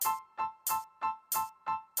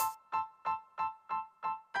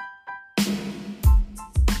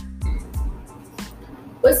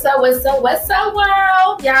What's up,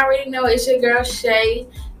 world? Y'all already know it's your girl Shay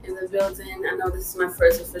in the building. I know this is my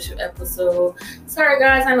first official episode. Sorry,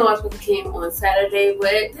 guys, I know I was supposed to came on Saturday,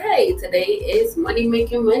 but hey, today is Money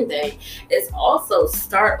Making Monday. It's also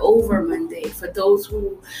Start Over Monday for those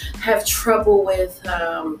who have trouble with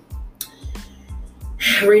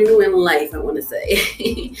renewing life, I want to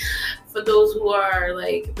say. For those who are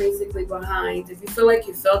like basically behind, if you feel like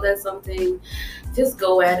you failed at something, just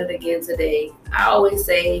go at it again today. I always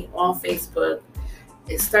say on Facebook,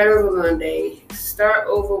 it's Start Over Monday. Start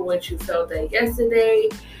over what you felt at yesterday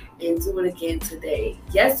and do it again today.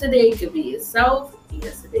 Yesterday could be yourself.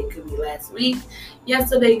 Yesterday could be last week.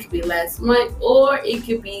 Yesterday could be last month, or it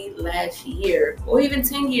could be last year, or even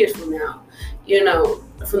 10 years from now,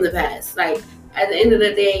 from the past. Like, at the end of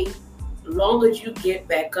the day, as long as you get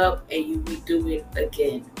back up and you redo it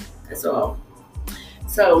again. That's all.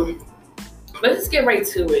 So let's just get right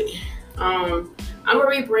to it. I'm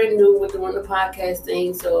already brand new with doing the podcast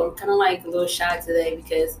thing, so I'm kind of like a little shy today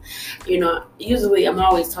because, usually I'm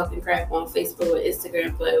always talking crap on Facebook or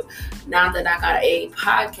Instagram, but now that I got a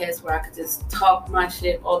podcast where I could just talk my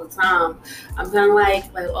shit all the time, I'm kind of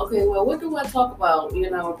like, okay, well, what do I talk about?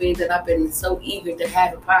 Being that I've been so eager to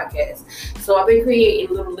have a podcast. So I've been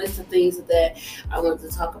creating a little list of things that I want to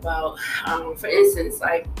talk about. For instance,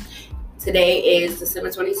 like, today is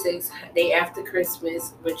December 26th, day after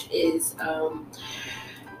Christmas, which is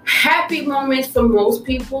happy moments for most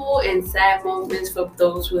people and sad moments for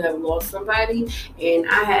those who have lost somebody. And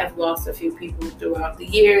I have lost a few people throughout the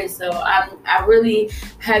year, so I really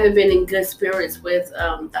haven't been in good spirits with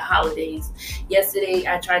the holidays. Yesterday,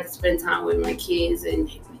 I tried to spend time with my kids and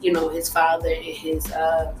his father and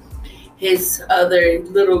his other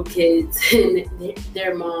little kids and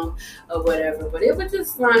their mom or whatever, but it was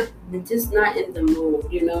just not in the mood.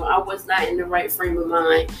 I was not in the right frame of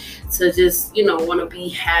mind to just want to be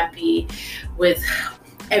happy with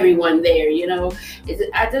everyone there.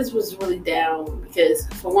 I just was really down because,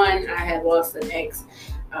 for one, I had lost an ex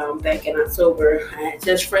back in October. I had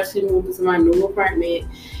just freshly moved into my new apartment,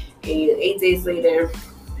 and 8 days later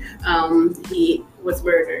he was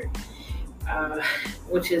murdered.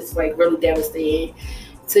 Which is like really devastating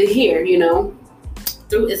to hear,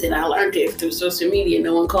 I learned it through social media.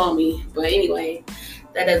 No one called me, but anyway,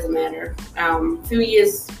 that doesn't matter. A few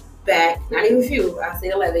years back, not even a few, I say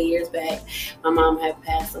 11 years back, my mom had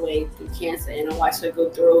passed away through cancer, and I watched her go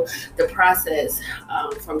through the process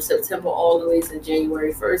from September all the way to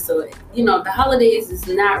January 1st. So, the holidays is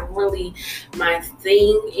not really my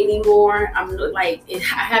thing anymore. I'm like, I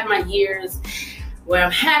have my years where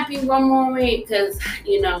I'm happy one moment because,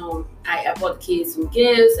 I bought the kids some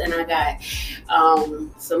gifts and I got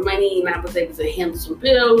some money and I was able to handle some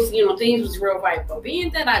bills. Things was real right. But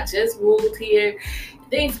being that I just moved here,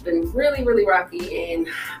 things been really, really rocky, and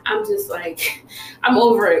I'm just like, I'm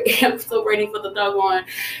over it. I'm so ready for the doggone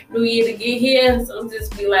new year to get here. So I'm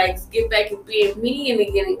just be like, get back and being me and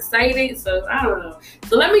then getting excited. So I don't know.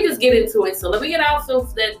 So let me just get into it. So let me get out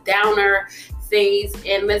of that downer phase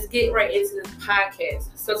and let's get right into this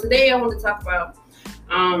podcast. So today I want to talk about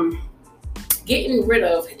getting rid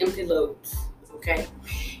of empty loads. Okay,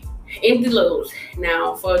 empty loads.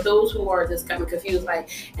 Now, for those who are just kind of confused, like,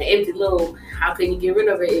 an empty load, how can you get rid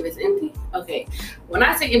of it if it's empty? Okay, when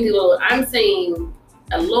I say empty load, I'm saying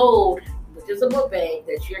a load, which is a book bag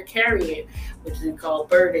that you're carrying, which is called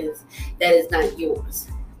burdens, that is not yours.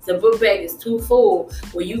 The book bag is too full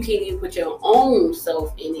where you can't even put your own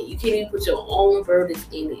self in it. You can't even put your own burdens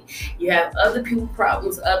in it. You have other people's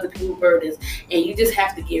problems, other people's burdens, and you just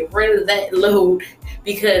have to get rid of that load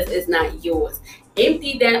because it's not yours.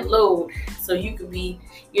 Empty that load so you can be,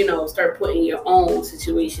 start putting your own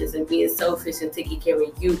situations and being selfish and taking care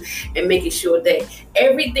of you and making sure that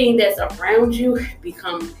everything that's around you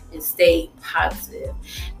become and stay positive.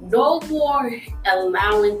 No more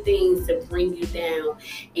allowing things to bring you down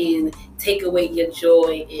and take away your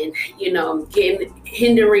joy and,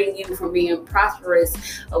 hindering you from being prosperous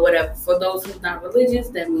or whatever. For those who's not religious,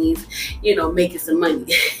 that means, making some money.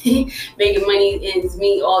 Making money ends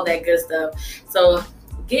meet, all that good stuff. So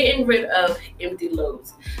getting rid of empty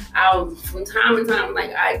loads. From time to time,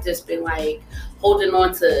 like, I've just been like holding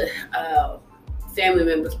on to family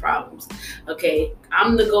members' problems. Okay,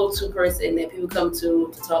 I'm the go-to person that people come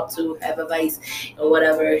to talk to, have advice or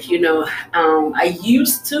whatever. I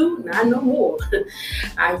used to, not no more.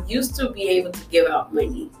 I used to be able to give out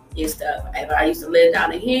money and stuff. I used to lay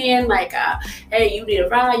down a hand, like, hey, you need a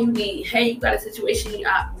ride, hey, you got a situation,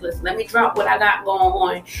 listen, let me drop what I got going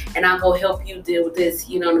on, and I'll go help you deal with this,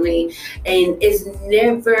 you know what I mean? And it's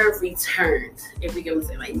never returned, if you get what I'm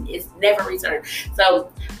saying, like, it's never returned.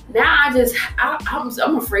 So now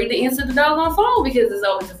I'm afraid to answer the doggone phone because it's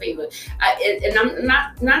always a favor. And I'm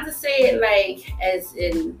not to say it like as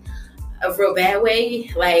in a real bad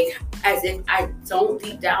way, like as if I don't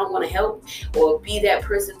deep down want to help or be that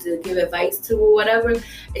person to give advice to or whatever.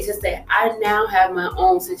 It's just that I now have my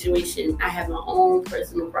own situation. I have my own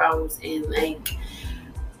personal problems, and like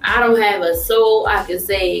I don't have a soul I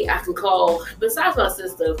can call besides my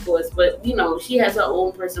sister, of course, but she has her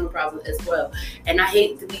own personal problems as well. And I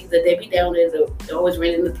hate to be the Debbie Downer that always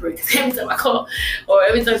ran in the parade, because every time I call or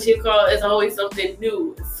every time she call, it's always something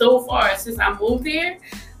new. So far since I moved here,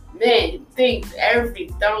 man, things every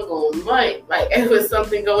doggone month, like it was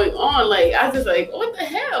something going on. Like I was just like, what the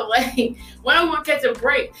hell? Like when I'm gonna catch a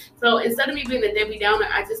break? So instead of me being a Debbie Downer,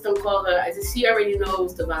 I just don't call her. She already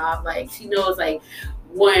knows the vibe. Like she knows like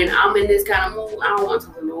when I'm in this kind of mood, I don't want to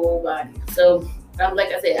talk to nobody. So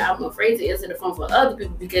like I said, I'm afraid to answer the phone for other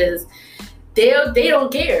people because they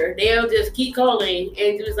don't care. They'll just keep calling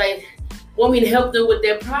and just like want me to help them with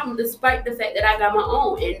their problem, despite the fact that I got my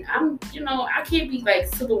own. And I can't be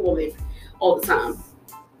like Superwoman all the time.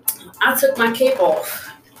 I took my cape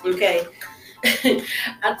off, okay?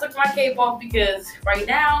 I took my cape off because right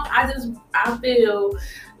now I feel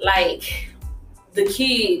like the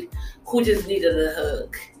kid who just needed a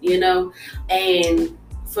hug, And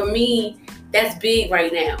for me, that's big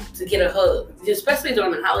right now, to get a hug, especially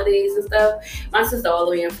during the holidays and stuff. My sister all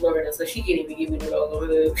the way in Florida, so she can't even give me the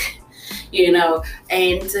hug.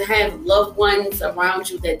 And to have loved ones around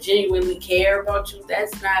you that genuinely care about you,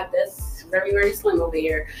 that's very, very slim over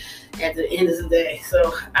here at the end of the day.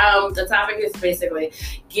 So the topic is basically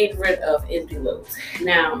getting rid of empty loads.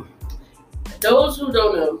 Now, those who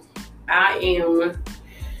don't know, I am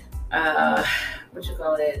I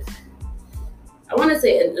want to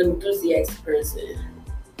say an enthusiastic person.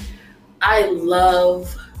 I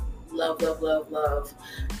love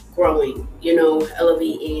growing,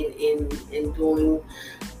 elevating and doing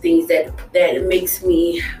things that makes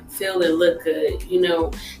me feel and look good,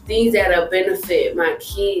 things that'll benefit my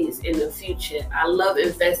kids in the future. I love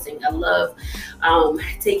investing. I love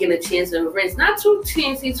taking a chance and risk. Not too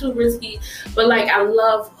chancy, too risky, but like I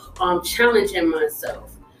love challenging myself.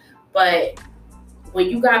 But when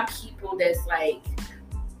you got people that's like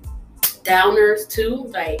downers too,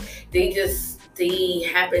 like they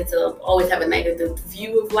happen to always have a negative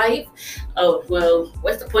view of life. Oh, well,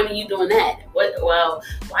 what's the point of you doing that? Why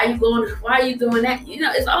are you doing that?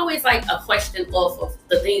 It's always like a question off of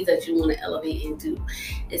the things that you want to elevate into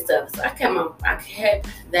and stuff. So I kept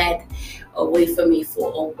that away from me for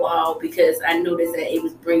a while because I noticed that it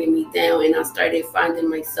was bringing me down, and I started finding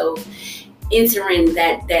myself entering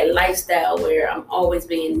that lifestyle where I'm always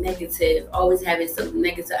being negative, always having some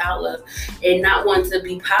negative outlook and not wanting to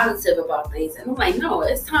be positive about things. And I'm like, no,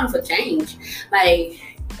 it's time for change. Like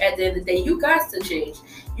at the end of the day, you got to change.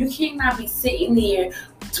 You cannot be sitting there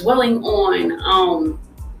dwelling on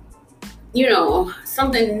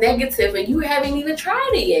something negative and you haven't even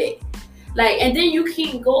tried it yet. Like, and then you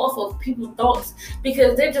can't go off of people's thoughts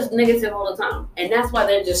because they're just negative all the time. And that's why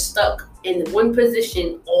they're just stuck in one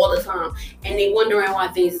position all the time. And they wondering why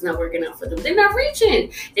things is not working out for them. They're not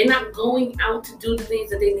reaching. They're not going out to do the things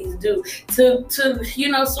that they need to do to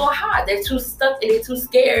so hard. They're too stuck and they're too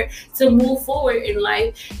scared to move forward in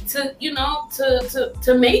life to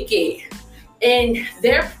make it. And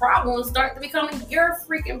their problems start to becoming your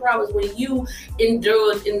freaking problems when you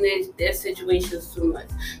indulge in their situations too much.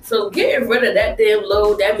 So getting rid of that damn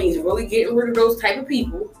load, that means really getting rid of those type of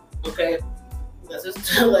people. Okay, let's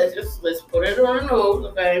put it on the nose.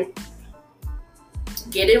 Okay,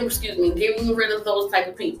 getting rid of those type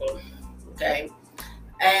of people. Okay,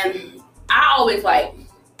 and I always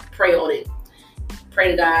pray on it.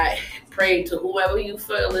 Pray to God. Pray to whoever you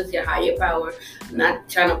feel is your higher power. I'm not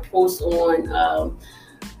trying to post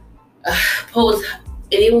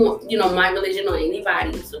anyone, my religion or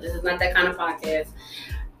anybody. So this is not that kind of podcast.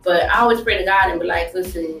 But I always pray to God and be like,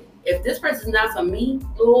 listen, if this person's not for me,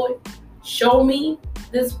 Lord, show me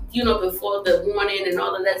this, before the warning and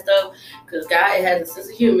all of that stuff. Because God has a sense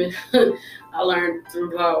of humor. I learned through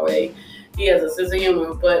the hard way. He has a sense of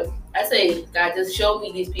humor. But I say, God, just show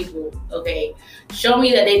me these people, okay? Show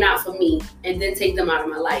me that they're not for me, and then take them out of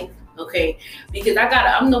my life, okay? Because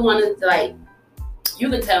I'm the one that's You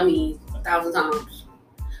can tell me 1,000 times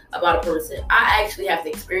about a person. I actually have to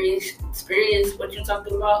experience what you're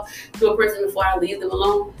talking about to a person before I leave them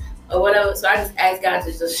alone or whatever. So I just ask God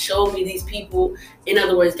to just show me these people. In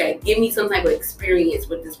other words, God, give me some type of experience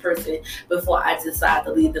with this person before I decide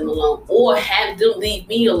to leave them alone or have them leave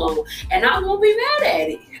me alone. And I won't be mad at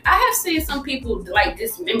it. I have seen some people like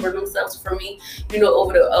dismember themselves for me,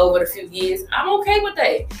 over the few years. I'm okay with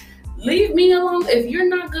that. Leave me alone. If you're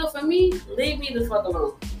not good for me, leave me the fuck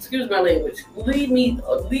alone. Excuse my language. Leave me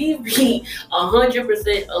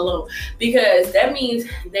 100% alone, because that means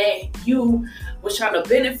that you was trying to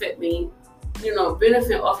benefit me,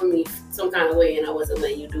 benefit off of me some kind of way, and I wasn't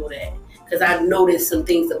letting you do that because I noticed some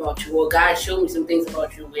things about you, or God showed me some things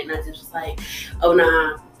about you, and I just was like, oh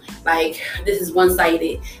nah. Like, this is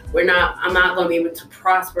one-sided. I'm not going to be able to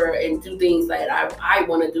prosper and do things that I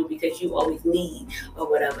want to do because you always need or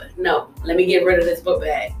whatever. No, let me get rid of this book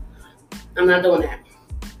bag. I'm not doing that.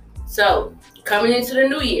 So, coming into the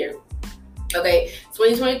new year, okay,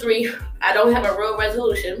 2023, I don't have a real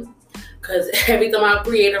resolution because every time I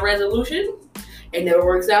create a resolution, it never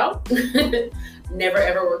works out. Never,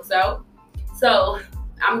 ever works out. So,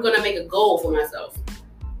 I'm going to make a goal for myself.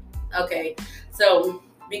 Okay, so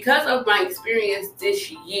because of my experience this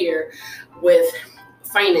year with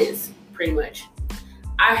finance, pretty much,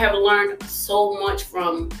 I have learned so much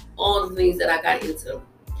from all the things that I got into.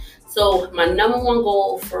 So my number one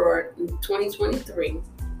goal for 2023,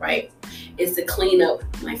 right, is to clean up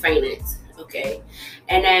my finance, okay?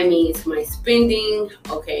 And that means my spending,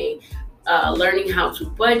 okay, learning how to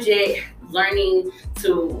budget, learning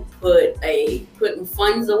to putting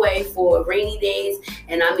funds away for rainy days,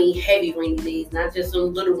 and I mean heavy rainy days, not just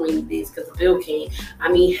some little rainy days because the bill came. I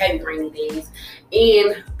mean heavy rainy days,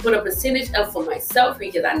 and put a percentage up for myself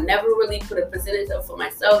because I never really put a percentage up for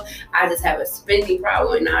myself. I just have a spending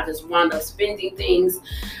problem, and I just wound up spending things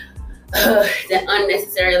that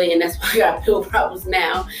unnecessarily, and that's why I got bill problems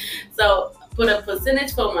now. So put a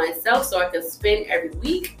percentage for myself so I can spend every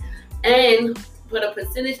week, and put a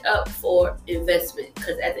percentage up for investment,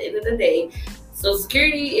 because at the end of the day, Social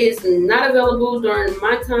Security is not available during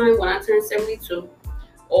my time when I turn 72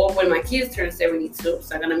 or when my kids turn 72.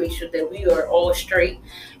 So I gotta make sure that we are all straight,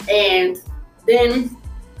 and then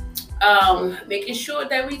making sure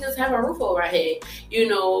that we just have a roof over our head,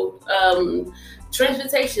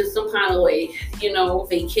 transportation some kind of way,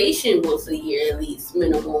 vacation once a year at least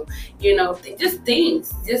minimum, just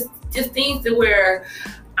things to where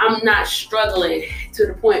I'm not struggling to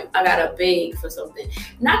the point I gotta beg for something.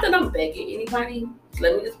 Not that I'm begging anybody.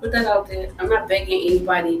 Let me just put that out there. I'm not begging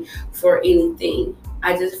anybody for anything.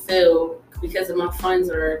 I just feel because of my funds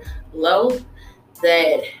are low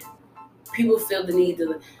that people feel the need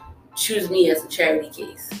to choose me as a charity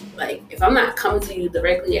case. Like, if I'm not coming to you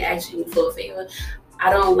directly and asking you for a favor, I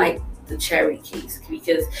don't like the charity case,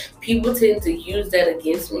 because people tend to use that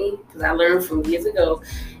against me, because I learned from years ago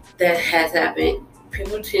that has happened.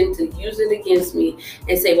 People tend to use it against me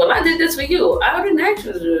and say, well, I did this for you. I didn't ask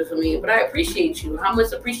you to do it for me, but I appreciate you. How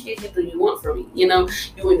much appreciation do you want from me? You want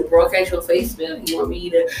me to broadcast your Facebook? You want me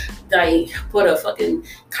to put a fucking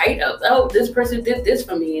kite up? Oh, this person did this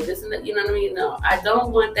for me. And this and that, you know what I mean? No, I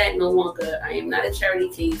don't want that no longer. I am not a charity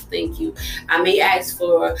case. Thank you. I may ask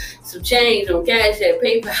for some change on Cash App,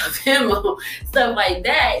 PayPal, Venmo, stuff like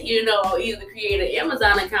that. Either create an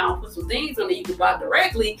Amazon account, put some things on it you can buy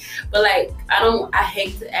directly. But I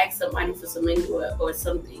hate to ask somebody for some money or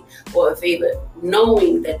something or a favor,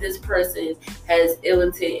 knowing that this person has ill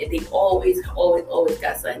intent and they always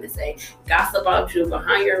got something to say. Gossip about you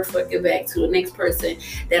behind your fucking back to the next person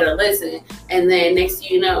that'll listen. And then next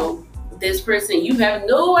you know, this person, you have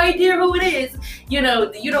no idea who it is. You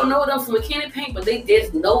don't know them from a can of paint, but they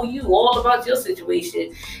just know you all about your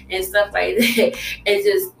situation and stuff like that. And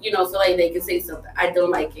just, feel like they can say something. I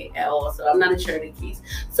don't like it at all. So I'm not a charity case.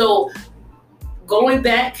 So going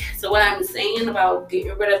back to what I'm saying about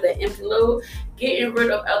getting rid of the empty load, getting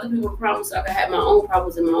rid of other people's problems so I can have my own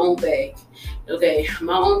problems in my own bag. Okay,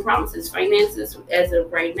 my own problems is finances as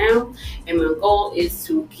of right now, and my goal is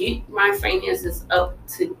to get my finances up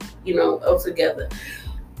together.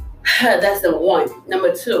 That's number one.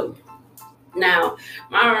 Number two, now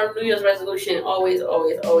my New Year's resolution always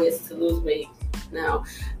to lose weight. Now,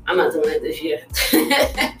 I'm not doing that this year.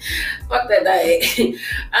 Fuck that diet.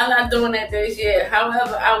 I'm not doing that this year.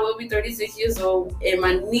 However, I will be 36 years old, and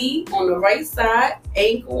my knee on the right side,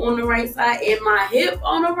 ankle on the right side, and my hip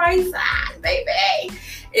on the right side, baby.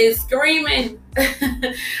 is screaming.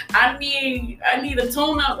 I need a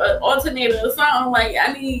tune up, an alternator or something. Like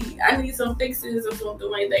I need some fixes or something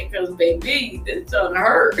like that. Cause baby, this don't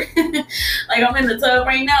hurt. Like I'm in the tub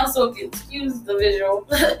right now, so excuse the visual.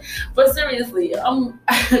 But seriously,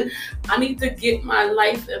 I need to get my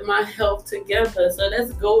life and my health together. So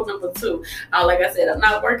that's goal number 2. Like I said, I'm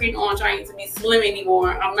not working on trying to be slim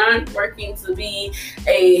anymore. I'm not working to be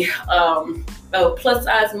a plus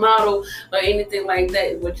size model or anything like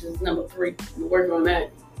that, which is number 3. I'm working on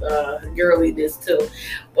that girliness too.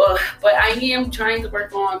 But I am trying to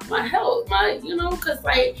work on my health, because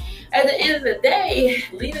like at the end of the day,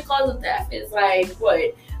 leading cause of death is like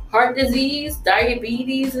what? Heart disease,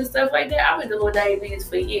 diabetes, and stuff like that. I've been dealing with diabetes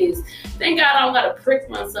for years. Thank God I don't gotta prick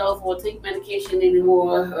myself or take medication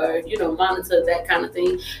anymore, or monitor that kind of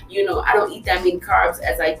thing. I don't eat that many carbs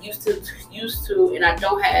as I used to, and I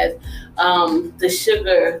don't have the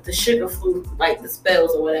sugar flu, like the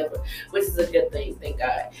spells or whatever, which is a good thing, thank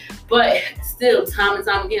God. But still, time and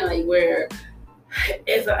time again, like where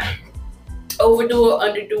if I overdo it,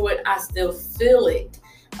 underdo it, I still feel it.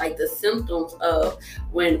 Like the symptoms of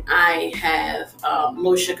when I have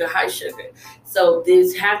low sugar, high sugar. So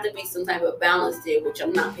there's have to be some type of balance there, which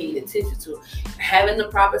I'm not paying attention to. Having the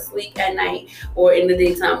proper sleep at night or in the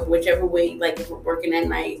daytime, whichever way, like if we're working at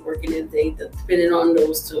night, working in the day, depending on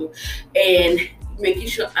those two. And making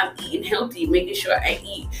sure I'm eating healthy, making sure I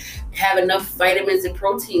have enough vitamins and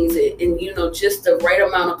proteins and just the right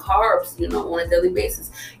amount of carbs, on a daily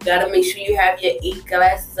basis. Got to make sure you have your 8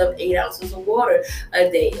 ounces of water a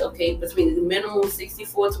day, okay? Between the minimum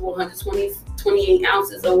 64 to 128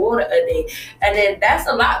 ounces of water a day. And then that's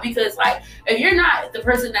a lot because, like, if you're not the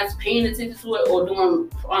person that's paying attention to it or doing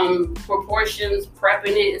proportions,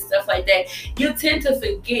 prepping it and stuff like that, you tend to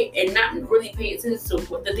forget and not really pay attention to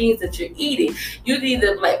what the things that you're eating. You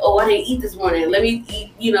either like, oh, I didn't eat this morning. Let me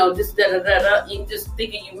eat, just da-da-da-da. You just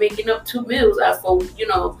thinking you're making up 2 meals out for, 1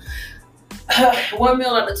 meal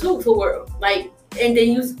out of 2 for like, and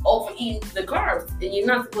then you overeat the carbs, and you're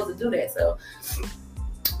not supposed to do that. So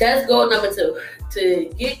that's goal number 2,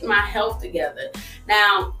 to get my health together.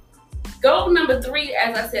 Now, goal number 3,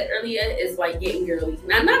 as I said earlier, is like getting girly.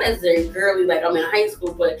 Now, not necessarily girly like I'm in high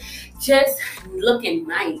school, but just looking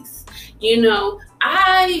nice.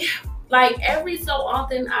 I like every so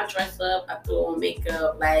often I dress up, I throw on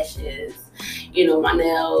makeup, lashes, my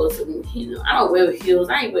nails, and I don't wear heels.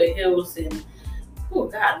 I ain't wear heels in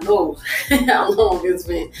God knows how long it's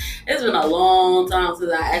been. It's been a long time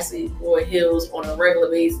since I actually wore heels on a regular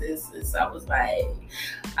basis. Since I was like,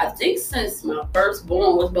 I think since my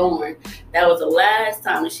firstborn was born, that was the last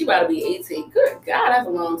time. And she about to be 18. Good God, that's a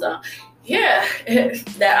long time. Yeah,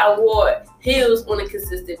 that I wore heels on a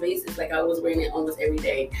consistent basis, like I was wearing it almost every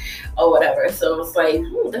day or whatever. So it's like,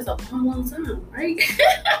 that's a long time, right?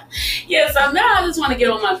 Yeah, so now I just want to get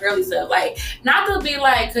on my girly stuff. Like, not to be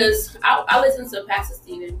like, because I listen to Pastor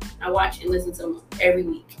Steven. I watch and listen to him every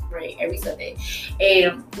week, right? Every Sunday.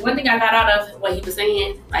 And one thing I got out of what he was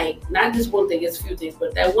saying, like, not just one thing, it's a few things,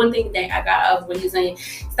 but that one thing that I got out of what he's saying,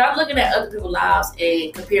 stop looking at other people's lives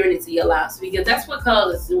and comparing it to your lives, because that's what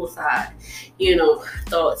causes suicide,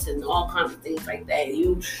 thoughts and all kinds of things like that.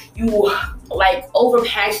 You like over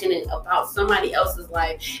passionate about somebody else's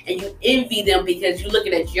life, and you envy them because you're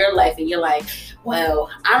looking at your life and you're like,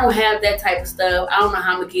 well, I don't have that type of stuff. I don't know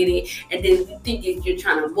how I'm gonna get it. And then you think you're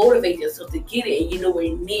trying to motivate yourself to get it, and you're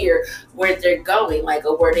nowhere near where they're going, like,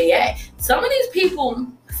 or where they at. Some of these people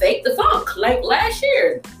fake the funk, like last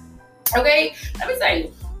year. Okay, let me tell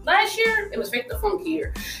you, last year it was fake the funk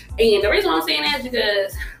year, and the reason why I'm saying that is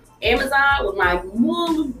because Amazon was my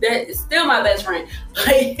mom, that is still my best friend.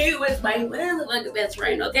 Like, he was my motherfucking best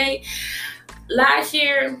friend, okay? Last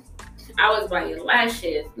year, I was buying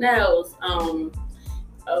lashes, nails,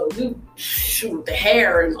 the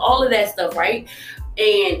hair and all of that stuff, right?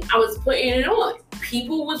 And I was putting it on.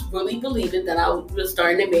 People was really believing that I was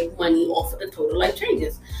starting to make money off of the total life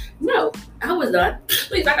changes. No, I was not.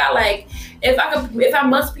 Please, I got like, if I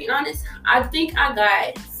must be honest, I think I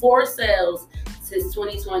got 4 sales since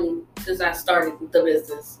 2020, since I started the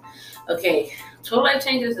business. Okay, total life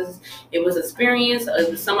changes it was experience,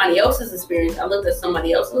 somebody else's experience. I looked at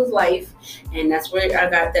somebody else's life, and that's where I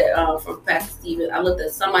got that from Pastor Steven. I looked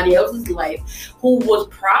at somebody else's life who was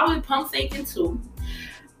probably pump faking too,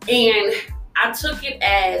 and I took it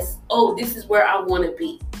as, oh, this is where I want to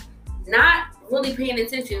be. Not really paying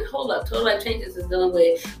attention. Hold up, total life changes is dealing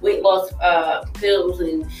with weight loss pills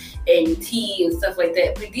and tea and stuff like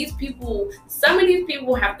that. But some of these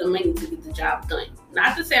people have the money to get the job done.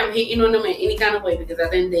 Not to say I'm hating on them in any kind of way, because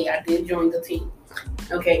at the end of the day, I did join the team.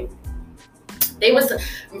 Okay. they was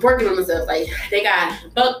working on themselves. Like they got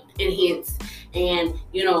buck enhanced, and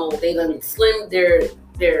they done slim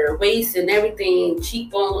their waist and everything,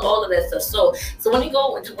 cheekbone, all of that stuff. So when they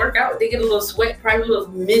go to work out, they get a little sweat, probably a little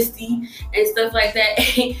misty and stuff like that.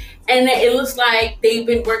 And then it looks like they've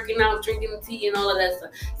been working out, drinking the tea and all of that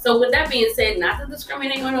stuff. So with that being said, not to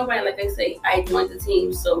discriminate on nobody, like I say, I joined the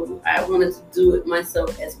team, so I wanted to do it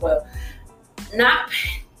myself as well. Not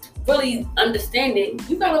really understanding,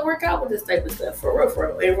 you gotta work out with this type of stuff for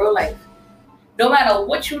real, in real life. No matter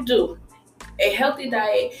what you do, a healthy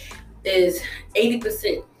diet is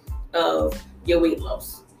 80% of your weight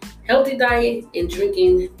loss. Healthy diet and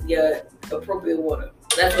drinking your appropriate water.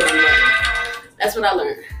 That's what I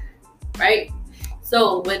learned. Right?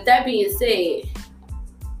 So with that being said,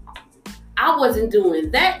 I wasn't doing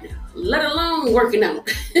that, let alone working out.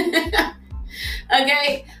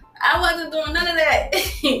 Okay? I wasn't doing none of that.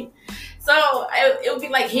 So it would be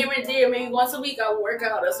like here and there, maybe once a week I would work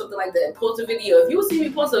out or something like that. Post a video. If you see me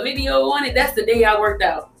post a video on it, that's the day I worked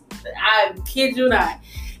out. I kid you not.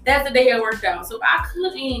 That's the day I worked out. So I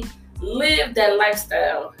couldn't live that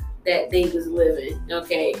lifestyle that they was living.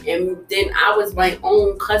 Okay. And then I was my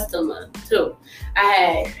own customer too.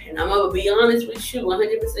 And I'm gonna be honest with you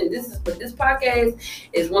 100%. This podcast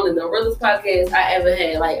is one of the realest podcasts I ever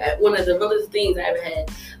had. Like one of the realest things I ever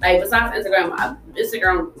had. Like besides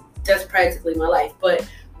Instagram, that's practically my life, but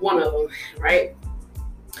one of them, right?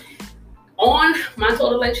 On my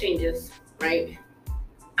Total Life Changes, right?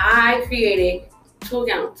 I created 2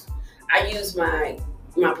 accounts. I used my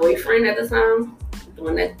boyfriend at the time, the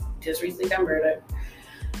one that just recently got murdered.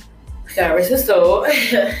 God rest his soul.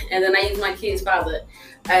 And then I used my kid's father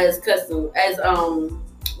as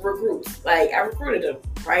recruits. Like I recruited them,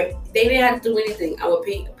 right? They didn't have to do anything. I would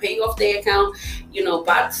pay off their account,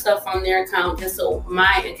 buy stuff on their account, just so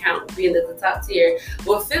my account, being at the top tier,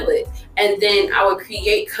 would fill it. And then I would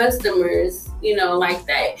create customers, like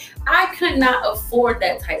that. I could not afford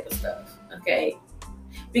that type of stuff, okay?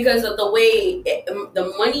 Because of the way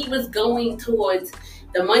the money was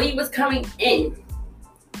coming in,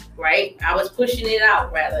 right? I was pushing it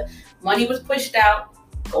out, rather. Money was pushed out,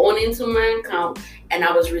 going into my account, and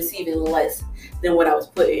I was receiving less than what I was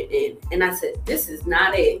putting in. And I said, this is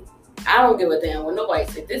not it. I don't give a damn what nobody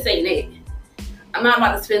said. This ain't it. I'm not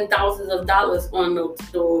about to spend thousands of dollars on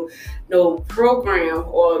no program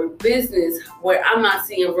or business where I'm not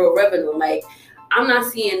seeing real revenue. Like, I'm not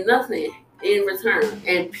seeing nothing in return.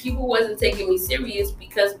 And people wasn't taking me serious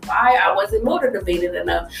because I wasn't motivated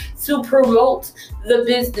enough to promote the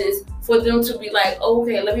business for them to be like,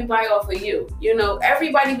 okay, let me buy off of you.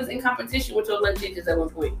 Everybody was in competition with Total Life Changes at one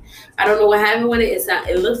point. I don't know what happened with it.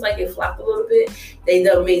 It looks like it flopped a little bit. They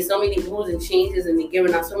done made so many rules and changes, and they're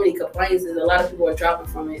giving out so many complaints. A lot of people are dropping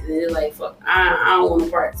from it, and they're like, fuck, I don't want no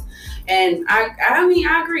parts. And I mean,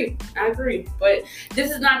 I agree. But this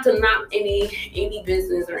is not to knock any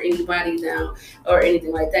business or anybody down or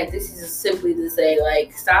anything like that. This is just simply to say,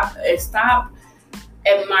 like, stop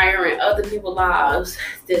admiring other people's lives,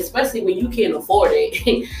 especially when you can't afford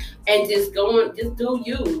it. And just do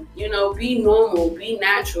you, be normal, be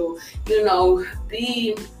natural,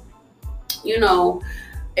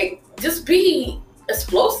 just be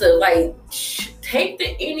explosive. Like, take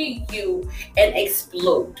the inner you and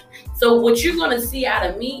explode. So what you're gonna see out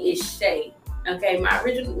of me is Shay. Okay, my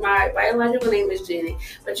biological name is Janet,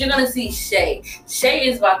 but you're gonna see Shay. Shay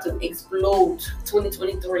is about to explode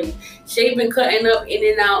 2023. Shay been cutting up in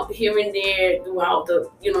and out here and there throughout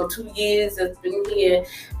the 2 years that's been here,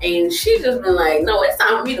 and she just been like, no, it's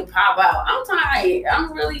time for me to pop out. I'm tired.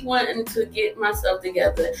 I'm really wanting to get myself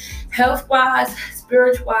together, health wise,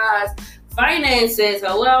 spiritual wise, finances,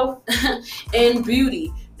 hello, and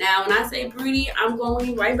beauty. Now, when I say beauty, I'm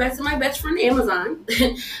going right back to my best friend, Amazon.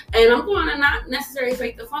 And I'm going to not necessarily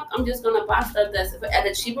fake the funk. I'm just going to buy stuff that's at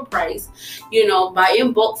a cheaper price. Buy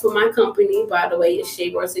in bulk for my company. By the way, it's Shea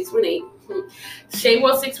World 618. Shea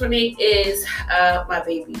World 618 is my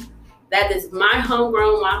baby. That is my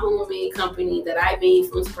homegrown, my homemade company that I made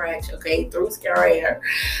from scratch, okay, through Scare.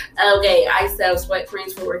 Okay, I sell sweat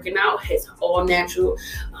creams for working out. It's all natural,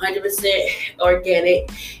 100% organic,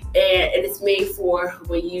 and it's made for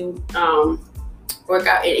when you work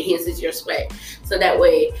out, it enhances your sweat. So that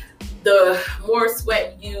way, the more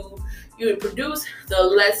sweat you produce,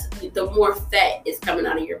 the more fat is coming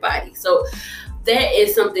out of your body. So that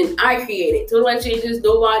is something I created. Total Life Changes,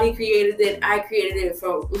 nobody created it. I created it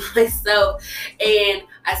for myself. And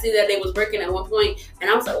I see that they was working at one point, and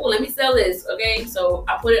I was like, well, let me sell this, okay? So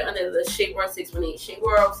I put it under the Shea World 618. Shea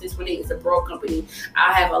World 618 is a broad company.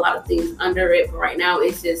 I have a lot of things under it, but right now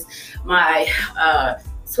it's just my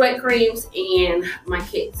sweat creams and my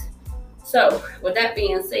kits. So with that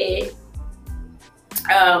being said,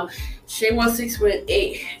 Shay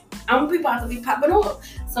 1618, I'm about to be popping off.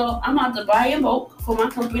 So I'm about to buy a bulk for my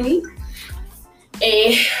company.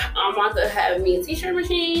 And I'm about to have me a t-shirt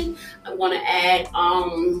machine. I'm gonna add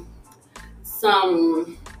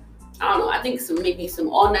some, I don't know, I think maybe some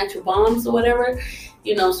all natural balms or whatever.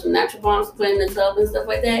 Some natural balms to put in the tub and stuff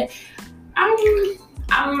like that.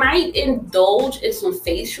 I might indulge in some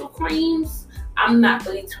facial creams. I'm not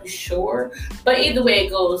really too sure. But either way it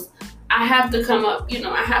goes, I have to come up,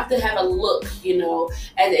 I have to have a look, at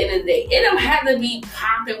the end of the day. It don't have to be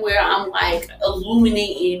popping where I'm like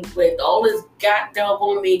illuminating with all this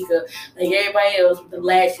goddamn makeup like everybody else with the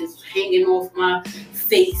lashes hanging off my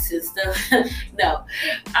face and stuff. No,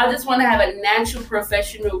 I just want to have a natural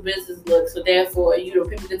professional business look. So therefore, people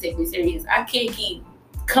can take me serious. I can't keep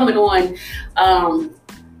coming on,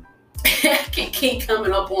 I can't keep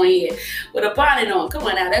coming up on here with a bonnet on. Come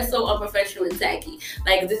on now, that's so unprofessional and tacky.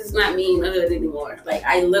 Like, this is not me hood anymore. Like,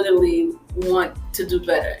 I literally want to do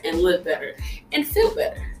better and live better and feel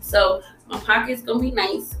better. So my pocket's gonna be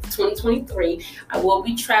nice. 2023, I will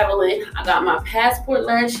be traveling. I got my passport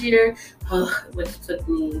last year, which took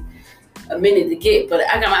me a minute to get, but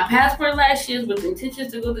I got my passport last year with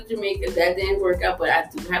intentions to go to Jamaica. That didn't work out, but I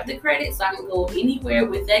do have the credit, so I can go anywhere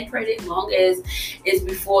with that credit as long as it's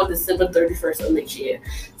before December 31st of next year.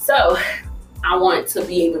 So I want to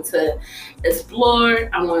be able to explore.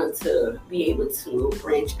 I want to be able to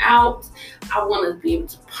branch out. I want to be able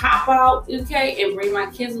to pop out, okay, and bring my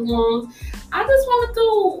kids along. I just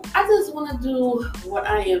want to do what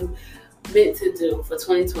I am meant to do for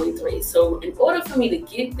 2023. So in order for me to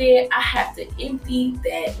get there, I have to empty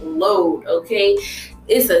that load, okay?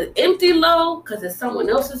 It's an empty load because it's someone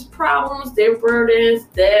else's problems, their burdens,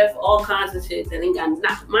 death, all kinds of shit that ain't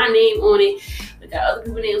got my name on it. I got other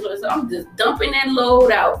people's names on it. So I'm just dumping that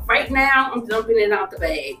load out. Right now, I'm dumping it out the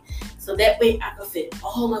bag. So that way I can fit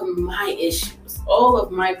all of my issues, all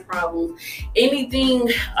of my problems, anything,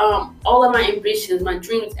 all of my ambitions, my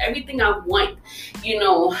dreams, everything I want,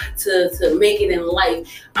 to make it in life.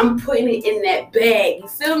 I'm putting it in that bag. You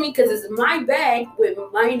feel me? Because it's my bag with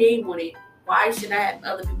my name on it. Why should I have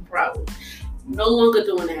other people's problems? No longer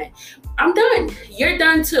doing that. I'm done. You're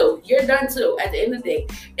done too. You're done too. At the end of the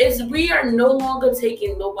day, we are no longer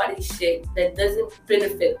taking nobody's shit that doesn't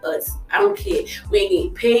benefit us. I don't care. We ain't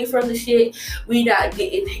getting paid from the shit. We not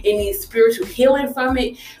getting any spiritual healing from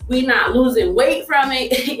it. We not losing weight from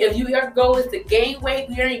it. If your goal is to gain weight,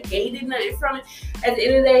 we ain't gaining nothing from it. At the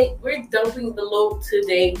end of the day, we're dumping the load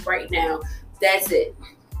today, right now. That's it.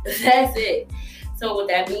 That's it. So with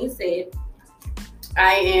that being said,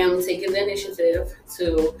 I am taking the initiative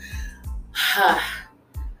to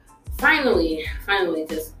finally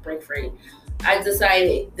just break free. I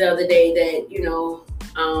decided the other day that,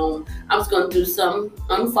 I was going to do some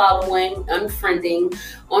unfollowing, unfriending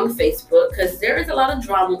on Facebook because there is a lot of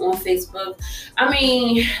drama on Facebook. I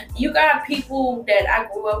mean, you got people that I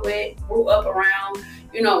grew up around,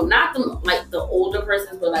 not the older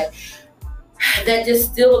persons, but like that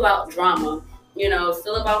just still about drama.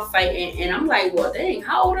 Still about fighting. And I'm like, well, dang,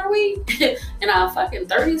 how old are we? In our fucking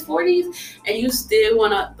 30s, 40s? And you still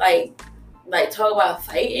want to, like talk about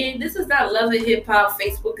fighting? This is not Love and Hip Hop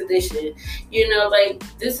Facebook edition.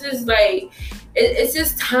 This is it's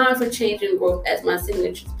just time for change and growth, as my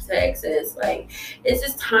signature tag says. It's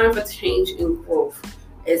just time for change and growth.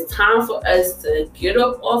 It's time for us to get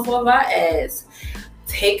up off of our ass,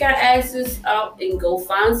 take our asses out and go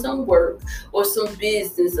find some work or some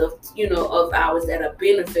business of ours that'll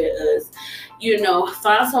benefit us.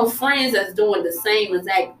 Find some friends that's doing the same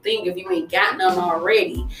exact thing if you ain't got none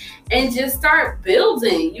already. And just start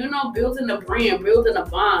building, building a brand, building a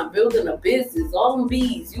bond, building a business, all them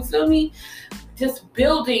bees, you feel me? Just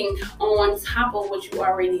building on top of what you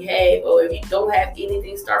already have, or if you don't have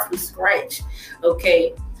anything, start from scratch,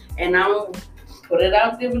 okay? And I'm put it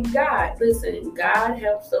out there with God. Listen, God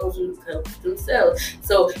helps those who help themselves.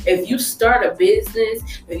 So if you start a business,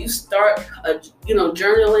 if you start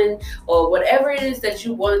journaling or whatever it is that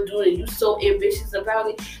you want to do and you're so ambitious about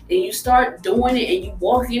it, then you start doing it and you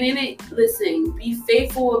walking in it, listen, be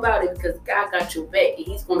faithful about it because God got your back and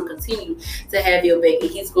he's going to continue to have your back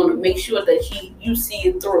and he's going to make sure that you see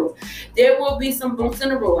it through. There will be some bumps in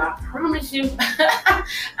the road. I promise you.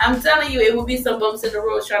 I'm telling you, it will be some bumps in the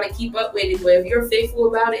road trying to keep up with it. But if you're faithful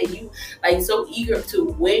about it and you so eager to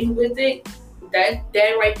win with it, that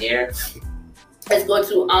right there is going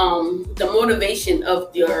to the motivation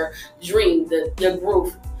of your dream, your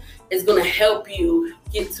growth is going to help you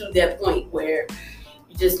get to that point where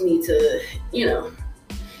you just need to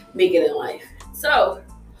make it in life. So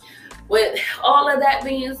with all of that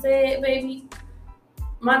being said, baby,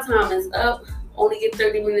 my time is up. Only get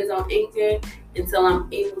 30 minutes on Anchor until I'm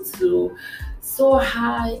able to soar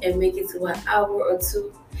high and make it to an hour or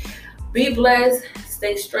two. Be blessed,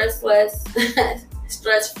 stay stressless,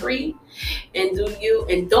 stress free, and do you.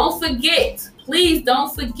 And don't forget, please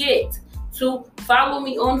don't forget to follow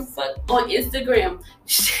me on Instagram,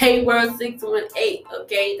 ShayWorld618.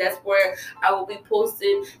 Okay, that's where I will be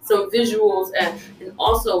posting some visuals and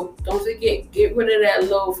also don't forget, get rid of that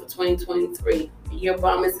low for 2023. You're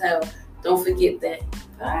bomb as hell. Don't forget that.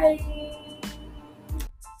 Bye.